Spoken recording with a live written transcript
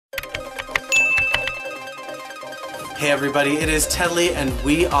Hey everybody, it is Tedley and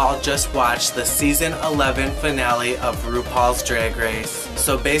we all just watched the season 11 finale of Rupaul's Drag Race.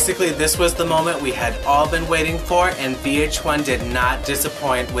 So basically this was the moment we had all been waiting for, and VH1 did not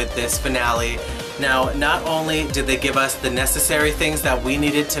disappoint with this finale. Now, not only did they give us the necessary things that we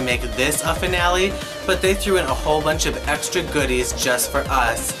needed to make this a finale, but they threw in a whole bunch of extra goodies just for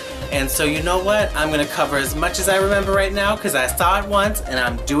us. And so you know what? I'm gonna cover as much as I remember right now because I saw it once and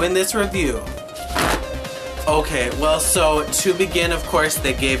I'm doing this review. Okay, well, so to begin, of course,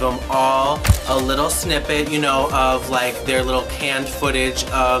 they gave them all a little snippet, you know, of like their little canned footage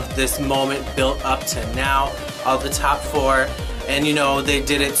of this moment built up to now, all the top four. And you know, they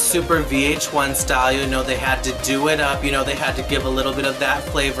did it super VH1 style, you know, they had to do it up, you know, they had to give a little bit of that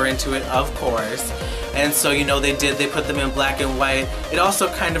flavor into it, of course. And so, you know, they put them in black and white. It also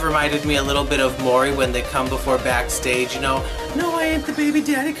kind of reminded me a little bit of Maury when they come before backstage, you know, no, I ain't the baby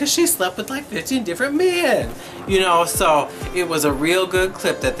daddy because she slept with like 15 different men, you know, so it was a real good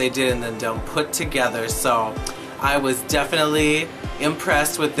clip that they did and then put together. So I was definitely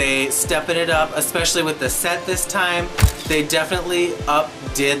impressed with they stepping it up, especially with the set this time. They definitely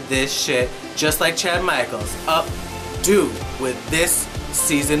updid this shit, just like Chad Michaels, updo with this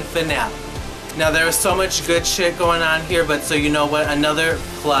season finale. Now there was so much good shit going on here, but so you know what, another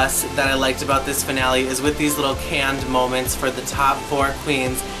plus that I liked about this finale is with these little canned moments for the top four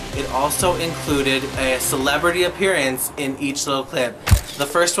queens, it also included a celebrity appearance in each little clip. The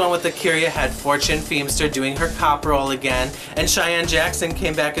first one with Akira had Fortune Feimster doing her cop role again, and Cheyenne Jackson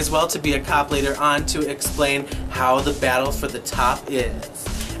came back as well to be a cop later on to explain how the battle for the top is.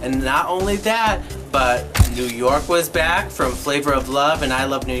 And not only that, but New York was back from Flavor of Love and I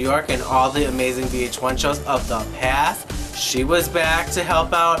Love New York and all the amazing VH1 shows of the past. She was back to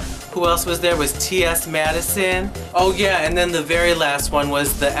help out. Who else was there? Was T.S. Madison. Oh yeah, and then the very last one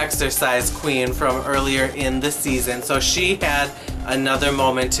was the exercise queen from earlier in the season. So she had another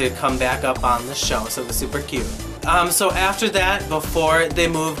moment to come back up on the show, so it was super cute. So after that, before they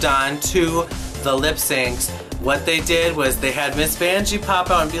moved on to the lip syncs, what they did was they had Miss Vanjie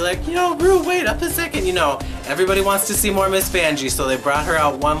pop out and be like, you know, Rue, wait up a second, you know, everybody wants to see more Miss Vanjie, so they brought her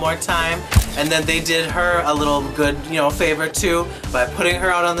out one more time, and then they did her a little good, you know, favor too by putting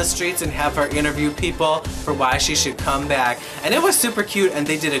her out on the streets and have her interview people for why she should come back. And it was super cute and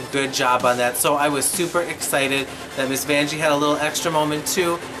they did a good job on that, so I was super excited that Miss Vanjie had a little extra moment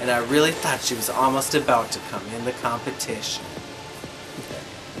too, and I really thought she was almost about to come in the competition.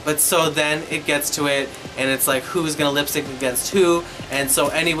 But so then it gets to it, and it's like who's gonna lip sync against who, and so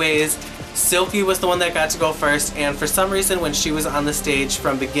anyways, Silky was the one that got to go first, and for some reason when she was on the stage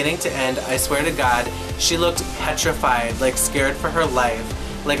from beginning to end, I swear to God, she looked petrified, like scared for her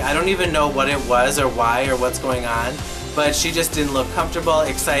life. Like I don't even know what it was or why or what's going on, but she just didn't look comfortable,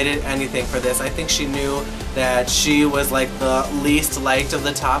 excited, anything for this. I think she knew that she was like the least liked of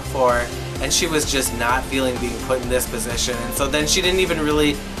the top four, and she was just not feeling being put in this position. And so then she didn't even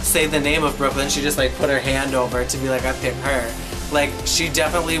really say the name of Brooklyn, she just like put her hand over to be like, I pick her. Like she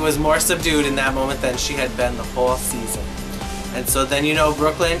definitely was more subdued in that moment than she had been the whole season. And so then, you know,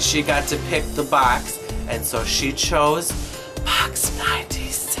 Brooklyn, she got to pick the box, and so she chose box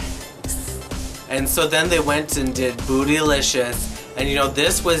 96. And so then they went and did Bootylicious, and you know,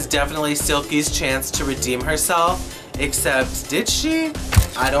 this was definitely Silky's chance to redeem herself, except did she?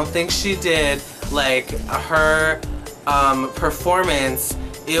 I don't think she did. Like her performance,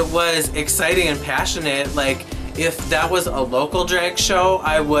 it was exciting and passionate. Like if that was a local drag show,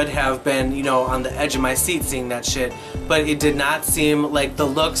 I would have been, you know, on the edge of my seat seeing that shit. But it did not seem like the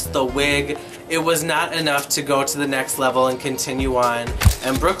looks, the wig, it was not enough to go to the next level and continue on.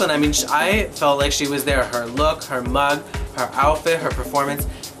 And Brooklyn, I mean, I felt like she was there. Her look, her mug, her outfit, her performance,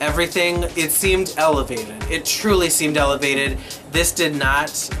 everything, it seemed elevated. It truly seemed elevated. This did not,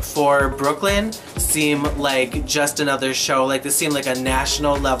 for Brooklyn, seem like just another show. Like this seemed like a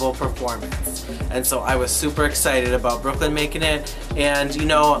national level performance. And so I was super excited about Brooklyn making it. And you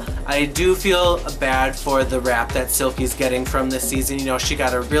know, I do feel bad for the rap that Silky's getting from this season. You know, she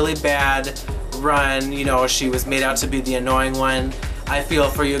got a really bad run. You know, she was made out to be the annoying one. I feel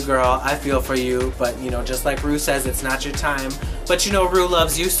for you, girl. I feel for you. But you know, just like Rue says, it's not your time. But you know, Rue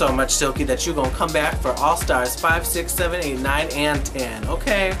loves you so much, Silky, that you gonna come back for All Stars 5, 6, 7, 8, 9, and 10.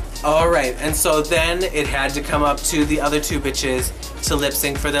 Okay? Alright, and so then it had to come up to the other two bitches to lip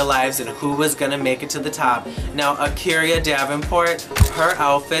sync for their lives and who was gonna make it to the top. Now, Akira Davenport, her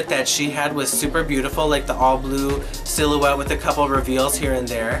outfit that she had was super beautiful, like the all blue silhouette with a couple reveals here and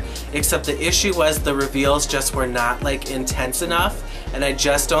there. Except the issue was the reveals just were not like intense enough, and I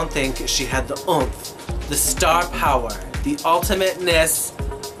just don't think she had the oomph, the star power, the ultimateness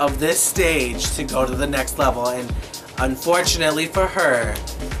of this stage to go to the next level. And Unfortunately for her,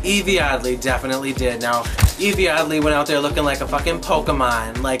 Evie Oddly definitely did. Now, Evie Oddly went out there looking like a fucking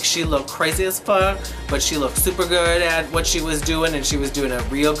Pokemon. Like, she looked crazy as fuck, but she looked super good at what she was doing, and she was doing a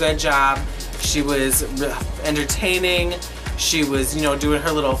real good job. She was entertaining. She was, you know, doing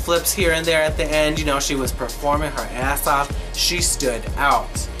her little flips here and there at the end. You know, she was performing her ass off. She stood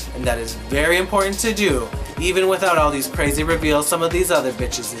out. And that is very important to do, even without all these crazy reveals some of these other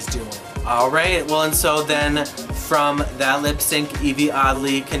bitches is doing. Alright, well, and so then from that lip sync, Evie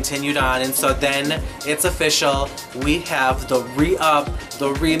Oddly continued on, and so then it's official. We have the re-up,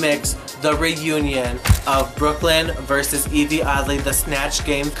 the remix, the reunion of Brooklyn versus Evie Oddly, the Snatch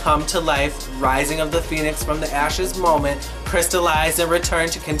Game come to life, rising of the phoenix from the ashes moment, crystallized and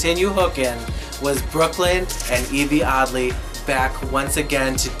returned to continue hooking, was Brooklyn and Evie Oddly back once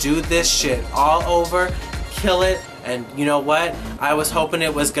again to do this shit all over, kill it. And you know what? I was hoping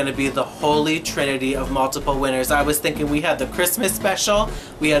it was going to be the holy trinity of multiple winners. I was thinking we had the Christmas special,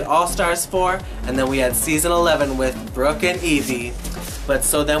 we had All Stars 4, and then we had season 11 with Brooke and Evie. But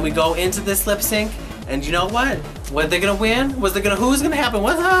so then we go into this lip sync, and you know what? Were they going to win? Who's going to happen?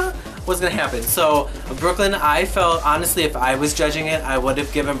 What's going to happen? So Brooklyn, I felt, honestly, if I was judging it, I would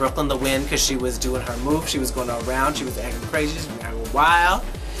have given Brooklyn the win because she was doing her move, she was going around, she was acting crazy, she was acting wild.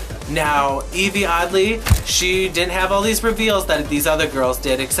 Now, Evie Oddly, she didn't have all these reveals that these other girls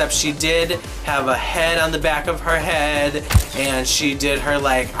did, except she did have a head on the back of her head, and she did her,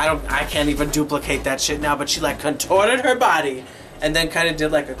 like, I can't even duplicate that shit now, but she, like, contorted her body, and then kind of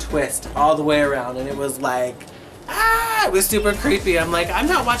did, like, a twist all the way around, and it was, like, it was super creepy. I'm like, I'm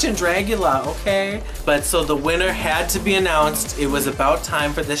not watching Dragula, okay? But so the winner had to be announced. It was about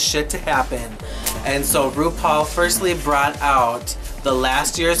time for this shit to happen. And so RuPaul firstly brought out the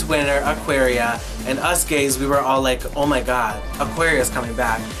last year's winner, Aquaria, and us gays, we were all like, oh my god, Aquaria's coming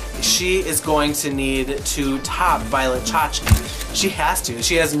back. She is going to need to top Violet Chachki. She has to.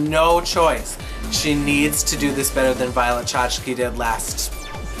 She has no choice. She needs to do this better than Violet Chachki did last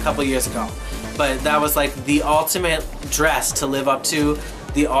couple years ago. But that was like the ultimate dress to live up to,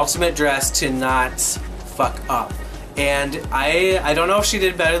 the ultimate dress to not fuck up. And I don't know if she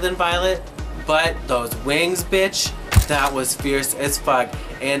did better than Violet, but those wings, bitch, that was fierce as fuck.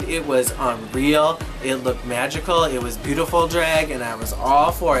 And it was unreal, it looked magical, it was beautiful drag, and I was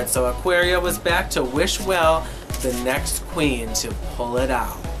all for it. So Aquaria was back to wish well the next queen to pull it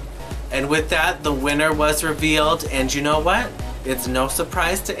out. And with that, the winner was revealed, and you know what? It's no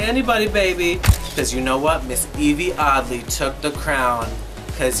surprise to anybody, baby, because you know what? Miss Evie Oddly took the crown,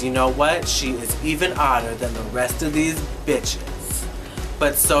 because you know what? She is even odder than the rest of these bitches.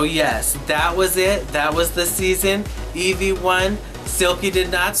 But so yes, that was it. That was the season. Evie won. Silky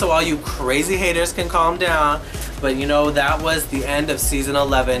did not, so all you crazy haters can calm down. But you know, that was the end of season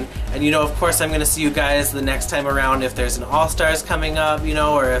 11. And you know, of course, I'm going to see you guys the next time around if there's an All-Stars coming up, you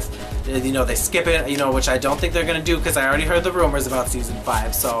know, or if, you know, they skip it, you know, which I don't think they're going to do because I already heard the rumors about season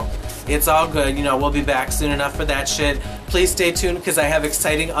 5. So it's all good. You know, we'll be back soon enough for that shit. Please stay tuned because I have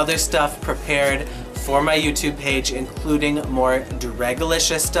exciting other stuff prepared for my YouTube page, including more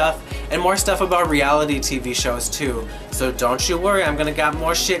Dragalicious stuff and more stuff about reality TV shows too. So don't you worry, I'm gonna got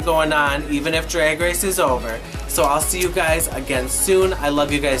more shit going on even if Drag Race is over. So I'll see you guys again soon. I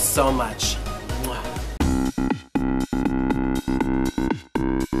love you guys so much.